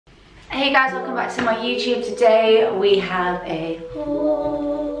Hey guys, welcome back to my YouTube. Today we have a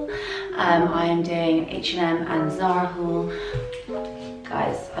haul. I am doing H&M and Zara haul.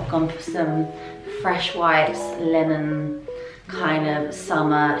 Guys, I've gone for some fresh whites, linen, kind of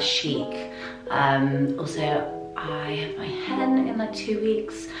summer chic. Also, I have my hen in like 2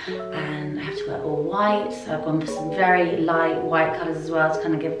 weeks and I have to wear all white, so I've gone for some very light white colours as well to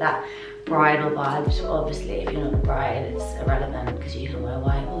kind of give that bridal vibes. Obviously, if you're not a bride, it's irrelevant because you can wear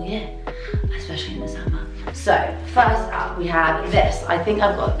white all year, especially in the summer. So first up we have this. I think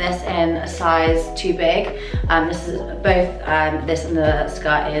I've got this in a size too big. This is both this and the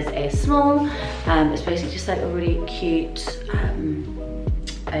skirt is a small. It's basically just like a really cute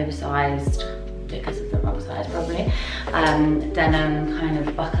oversized, because it's the wrong size probably, denim kind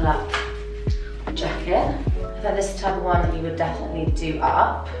of buckle up jacket. I thought this is the type of one that you would definitely do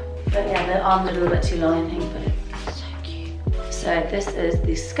up. But yeah, the arms are a little bit too long, I think, but it's so cute. So this is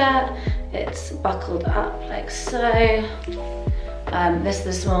the skirt. It's buckled up like so. This is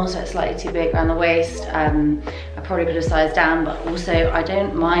the small, so it's slightly too big around the waist. I probably could have sized down, but also I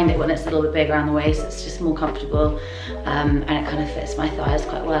don't mind it when it's a little bit big around the waist. It's just more comfortable, and it kind of fits my thighs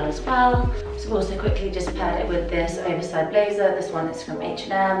quite well as well. So I've also quickly just paired it with this oversized blazer. This one is from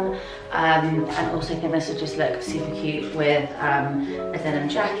H&M, and also I think this would just look super cute with a denim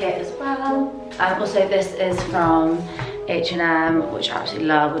jacket as well. Also this is from H&M, which I absolutely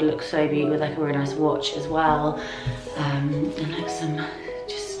love. Would look so beautiful with like a really nice watch as well, and like some,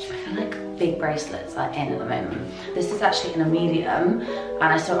 just I feel like big bracelets are in at the moment. This is actually in a medium, and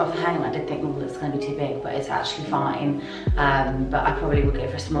I saw it off the hanger and I did think, oh, it's going to be too big, but it's actually fine. But I probably would go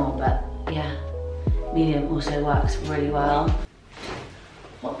for a small, but yeah, medium also works really well.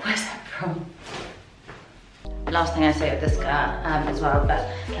 What was that from? Last thing I say with this skirt as well, but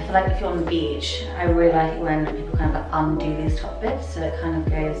I feel like if you're on the beach, I really like it when people kind of like undo these top bits, so it kind of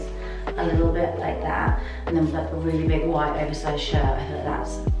goes a little bit like that, and then with like a really big white oversized shirt, I feel like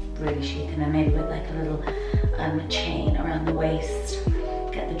that's really chic, and then maybe with like a little chain around the waist,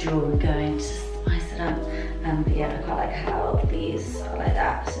 get the jewelry going to spice it up. But yeah, I quite like how these are like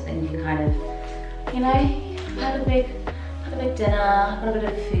that, so then you can kind of, you know, had a big dinner, I've got a bit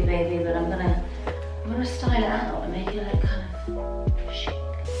of a food baby, but I'm gonna style it out and make it like kind of chic.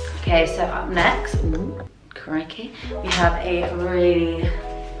 Okay, so up next, ooh, crikey, we have a really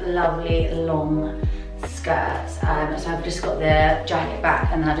lovely long skirt. So I've just got the jacket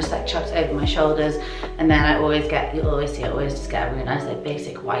back, and then I just like chucked over my shoulders, and then I always get, you'll always see, I always just get a really nice like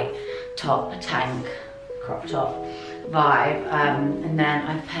basic white top, tank, crop top vibe. And then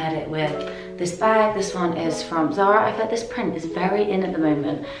I've paired it with this bag. This one is from Zara. I feel like this print is very in at the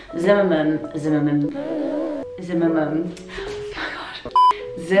moment. Zimmerman. Oh my god.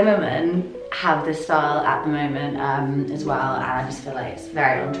 Zimmerman have this style at the moment as well, and I just feel like it's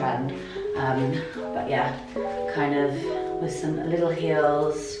very on trend. But yeah, kind of with some little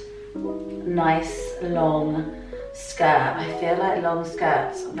heels, nice long skirt. I feel like long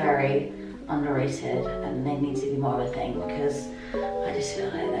skirts are very underrated and they need to be more of a thing, because I just feel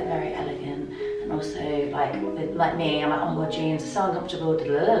like they're very elegant, and also like me, I'm like, oh my god, jeans are so uncomfortable,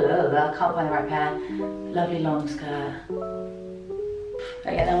 I can't find the right pair. Lovely long skirt.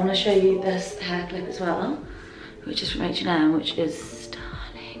 Again, I want to show you this hair clip as well, which is from H&M, which is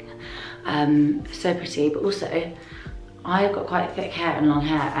stunning. So pretty, but also I've got quite thick hair and long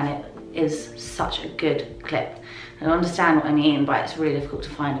hair, and it is such a good clip. I don't understand what I mean by it's really difficult to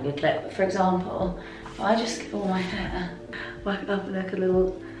find a good clip. But for example, if I just get all my hair, work it up in like a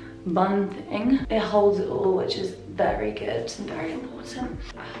little bun thing, it holds it all, which is very good and very important.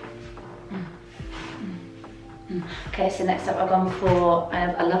 Okay, so next up I've gone for,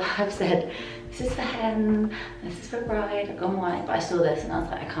 I love how I've said, this is for hen, this is for bride. I've gone white, but I saw this and I was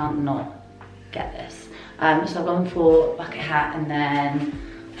like, I can't not get this. So I've gone for bucket hat, and then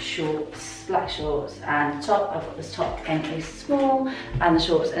shorts, black shorts, and top. I've got this top in a small and the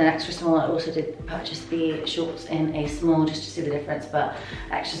shorts in an extra small. I also did purchase the shorts in a small just to see the difference, but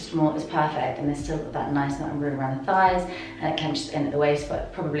extra small is perfect, and there's still got that nice amount of room around the thighs, and it can just in at the waist,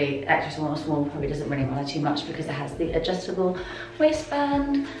 but probably extra small or small probably doesn't really matter too much because it has the adjustable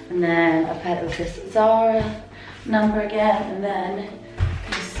waistband. And then I've paired it with this Zara number again, and then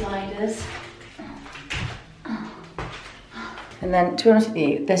these sliders. And then, to be honest with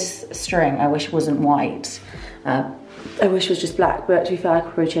you, this string I wish wasn't white. I wish it was just black, but to be fair, I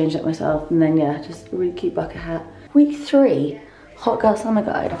could probably change that myself. And then yeah, just a really cute bucket hat. Week 3, Hot Girl Summer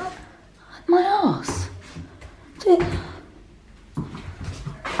Guide. My arse.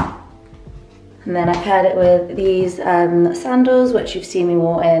 And then I paired it with these sandals, which you've seen me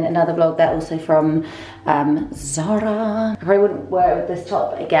wore in another vlog. They're also from Zara. I probably wouldn't wear it with this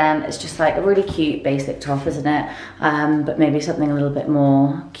top, but again, it's just like a really cute basic top, isn't it? But maybe something a little bit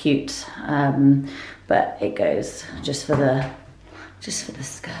more cute. But it goes just for the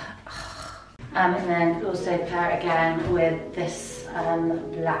skirt. And then also pair it again with this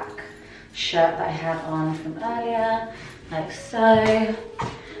black shirt that I had on from earlier, like so.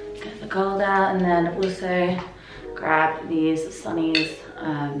 Get the gold out, and then also grab these sunnies.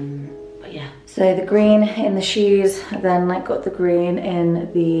 But yeah, so the green in the shoes, then like got the green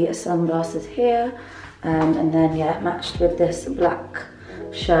in the sunglasses here, and then yeah, matched with this black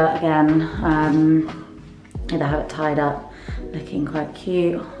shirt again. Either have it tied up, looking quite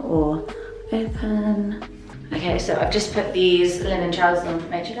cute, or open. Okay, so I've just put these linen trousers on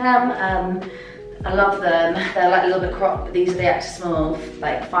from H&M. I love them. They're like a little bit cropped, but these are the extra small,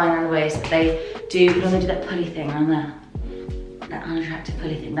 like fine around the waist, but they normally do that pulley thing around there. That unattractive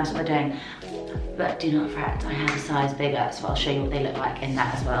pulley thing, that's what they're doing. But do not fret, I have a size bigger, so I'll show you what they look like in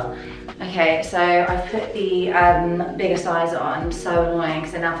that as well. Okay, so I've put the bigger size on, so annoying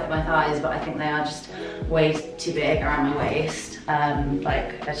because they now fit my thighs, but I think they are just way too big around my waist.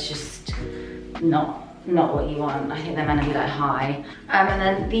 Like, it's just not what you want. I think they're meant to be like high. And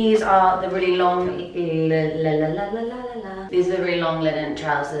then these are the really long, these are the really long linen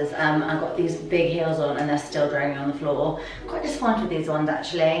trousers. I've got these big heels on and they're still dragging on the floor. Quite disappointed with these ones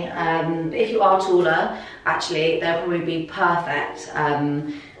actually. But if you are taller, actually they'll probably be perfect.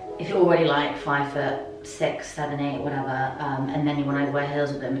 If you're already like 5'6", 7, 8, whatever, and then you want to wear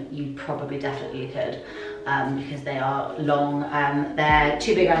heels with them, you probably definitely could. Because they are long, they're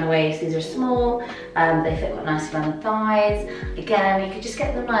too big around the waist, these are small, they fit quite nicely around the thighs. Again, you could just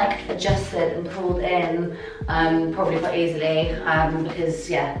get them like adjusted and pulled in, probably quite easily, because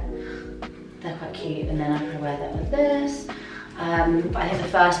yeah, they're quite cute, and then I could wear them with this. But I think the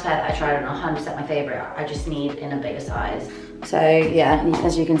first pair that I tried on 100% my favourite, I just need in a bigger size. So yeah,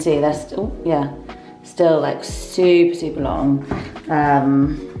 as you can see, they're still, yeah, still like super long.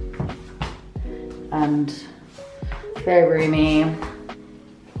 And very roomy,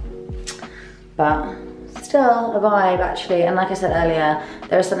 but still a vibe actually. And like I said earlier,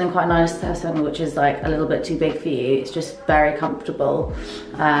 there's something quite nice to have something which is like a little bit too big for you. It's just very comfortable.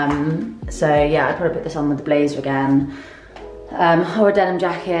 So yeah, I'd probably put this on with the blazer again, or a denim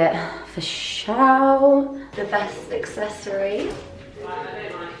jacket for show. The best accessory.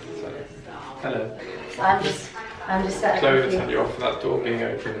 Hello. So I'm just like, Chloe will tell you off for that door being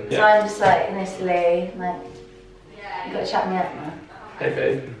open. So I'm just like in Italy, like, you gotta chat me up now. Hey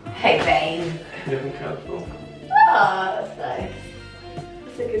babe. Hey babe. You haven't cared for. Oh, that's nice.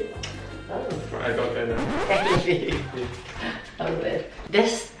 That's a good. Oh. Right, I gotta go now. Thank you. That was weird.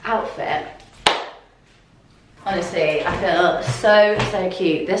 This outfit, honestly, I feel so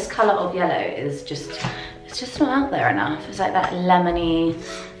cute. This colour of yellow is just, it's just not out there enough. It's like that lemony,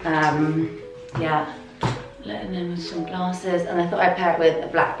 yeah. Letting in with some glasses, and I thought I'd pair it with a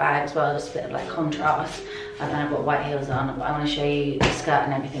black bag as well, just a bit of like contrast. And then I've got white heels on, but I want to show you the skirt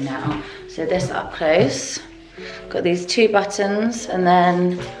and everything now. So this up close, got these 2 buttons, and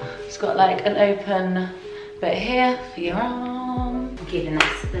then it's got like an open bit here for your arm. I'm keeping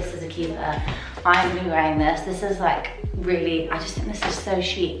this is a keeper. I'm gonna be wearing this. This is like really, I just think this is so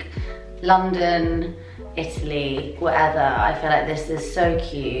chic. London, Italy, whatever. I feel like this is so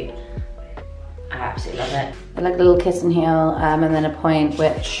cute. I absolutely love it. I like a little kiss and heel, and then a point,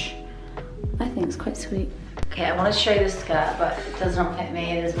 which I think is quite sweet. Okay, I want to show you the skirt, but it does not fit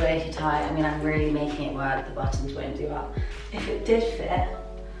me. It is way too tight. I mean, I'm really making it work. The buttons won't do up. If it did fit,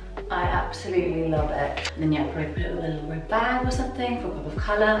 I absolutely love it. And then yeah, probably put it with a little red bag or something for a pop of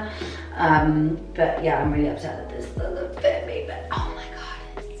colour. But yeah, I'm really upset that this doesn't fit me, but oh my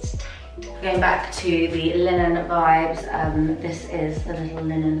god, it's tight. Going back to the linen vibes, this is the little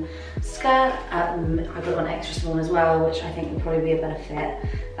linen skirt. I got one extra small as well, which I think would probably be a better fit.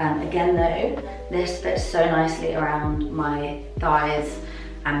 Again though, this fits so nicely around my thighs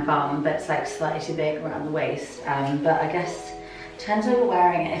and bum, but it's like slightly too big around the waist. But I guess depends how you're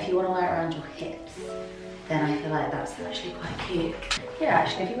wearing it. If you want to wear it around your hips, then I feel like that's actually quite cute. Yeah,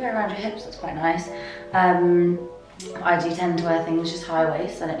 actually, if you wear it around your hips, that's quite nice. I do tend to wear things just high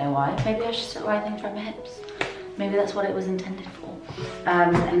waist. I don't know why. Maybe I should start wearing things around my hips. Maybe that's what it was intended for.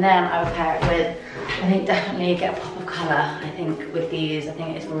 And then I would pair it with, I think definitely get a pop of colour. I think with these, I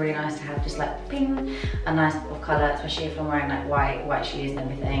think it's really nice to have just like ping, a nice pop of colour, especially if I'm wearing like white shoes and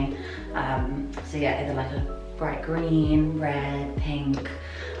everything. So yeah, either like a bright green, red, pink.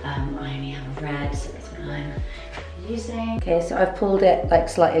 I only have a red, so that's what I'm using. Okay, so I've pulled it like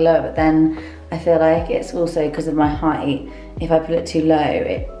slightly lower, but then I feel like it's also because of my height. If I pull it too low,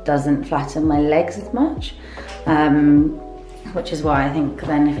 it doesn't flatten my legs as much, which is why I think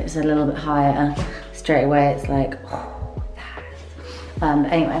then if it's a little bit higher, straight away it's like, oh,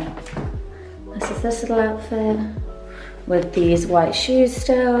 anyway, this is this little outfit with these white shoes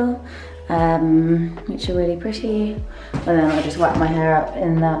still, which are really pretty. And then I just wrap my hair up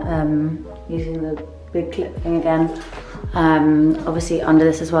in that, using the big clip thing again. Obviously under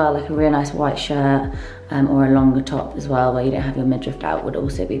this as well, like a really nice white shirt or a longer top as well where you don't have your midriff out would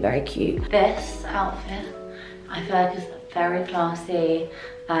also be very cute. This outfit I feel like is very classy,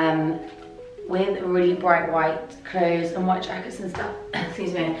 with really bright white clothes and white jackets and stuff.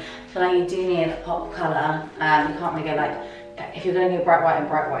 Excuse me. I feel like you do need a pop of colour. You can't really go like, if you're going to go bright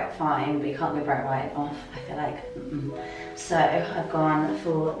white, fine, but you can't go bright white off, I feel like. So I've gone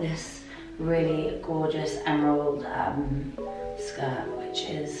for this really gorgeous emerald skirt, which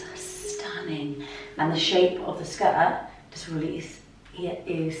is stunning, and the shape of the skirt just really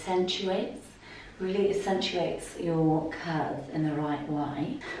accentuates your curves in the right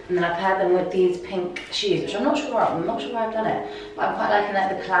way. And then I paired them with these pink shoes, which I'm not sure where I've done it, but I'm quite liking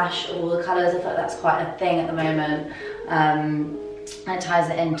like the clash of all the colours. I feel like that's quite a thing at the moment. And it ties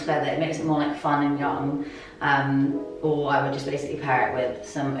it in together, it makes it more like fun and young. Or I would just basically pair it with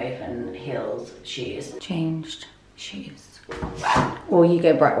some open heels shoes. Changed shoes. Or you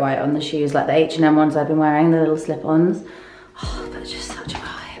go bright white on the shoes, like the H&M ones I've been wearing, the little slip-ons. Oh, but it's just such a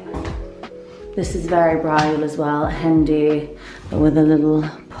vibe. This is very bridal as well, Hindu, but with a little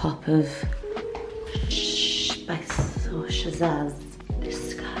pop of spice or shazazz.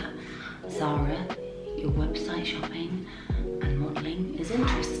 This skirt, Zara, your website shopping and modelling is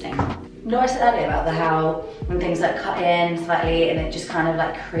interesting. You know, I said earlier about how when things like cut in slightly and it just kind of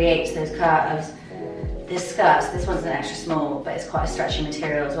like creates those curves. This skirt, so this one's an extra small, but it's quite a stretchy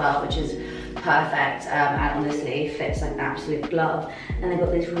material as well, which is perfect, and honestly fits like an absolute glove. And they've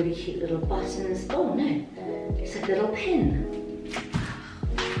got these really cute little buttons. Oh no, it's a little pin.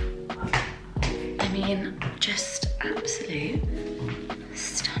 I mean, just absolute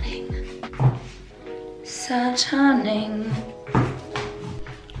stunning. Stunning.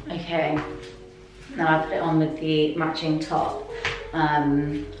 Okay, now I put it on with the matching top,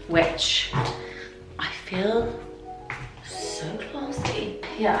 which I feel so classy.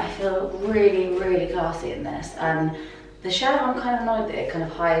 Yeah, I feel really, really classy in this. The shirt, I'm kind of annoyed that it kind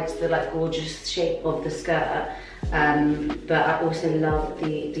of hides the like gorgeous shape of the skirt, but I also love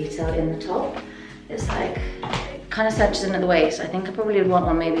the detail in the top. It's like, kind of cinches in at the waist. I think I probably would want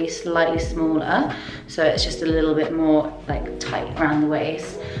one maybe slightly smaller, so it's just a little bit more like tight around the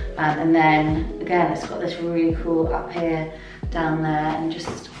waist. And then again, it's got this really cool up here, down there, and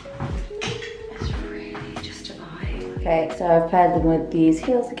just, it's really just a vibe. Okay, so I've paired them with these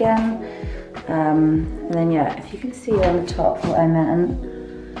heels again. And then yeah, if you can see on the top what I meant,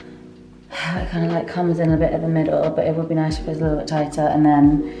 it kind of like comes in a bit at the middle, but it would be nice if it was a little bit tighter, and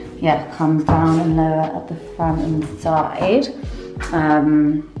then yeah, comes down and lower at the front and side.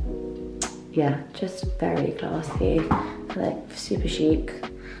 Yeah, just very classy, like super chic.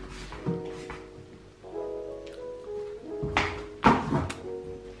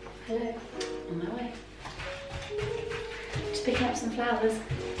 Hello, on my way. Just picking up some flowers.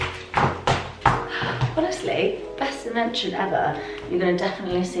 Honestly, best invention ever. You're going to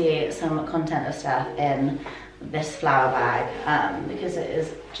definitely see some content of stuff in this flower bag, because it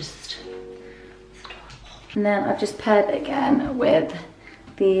is just adorable. And then I've just paired it again with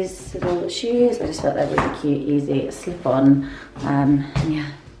these little shoes. I just felt they're really cute, easy, slip on, and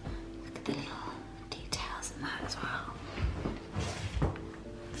yeah, look at the little details in that as well.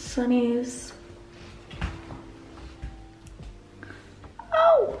 Sunnies.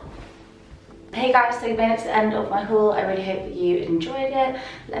 Oh! Hey guys, so you've made it to the end of my haul. I really hope that you enjoyed it.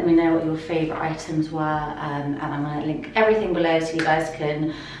 Let me know what your favourite items were, and I'm going to link everything below so you guys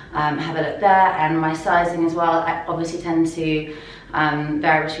can have a look there. And my sizing as well, I obviously tend to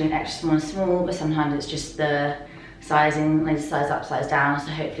vary between extra small and small, but sometimes it's just the sizing, like size up, size down,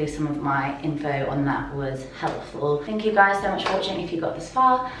 so hopefully some of my info on that was helpful. Thank you guys so much for watching if you got this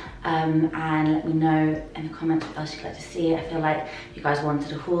far, and let me know in the comments what else you'd like to see. I feel like you guys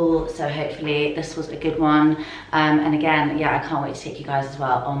wanted a haul, so hopefully this was a good one. And again, yeah, I can't wait to take you guys as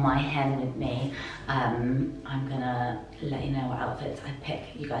well on my hen with me. I'm gonna let you know what outfits I pick.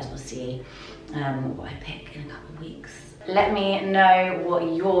 You guys will see what I pick in a couple of weeks. Let me know what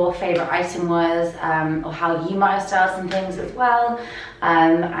your favourite item was, or how you might have styled some things as well.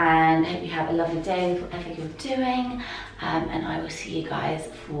 And I hope you have a lovely day with whatever you're doing. And I will see you guys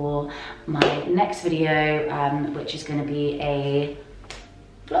for my next video, which is going to be a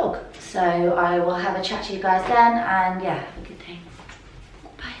vlog. So I will have a chat to you guys then, and yeah, have a good day.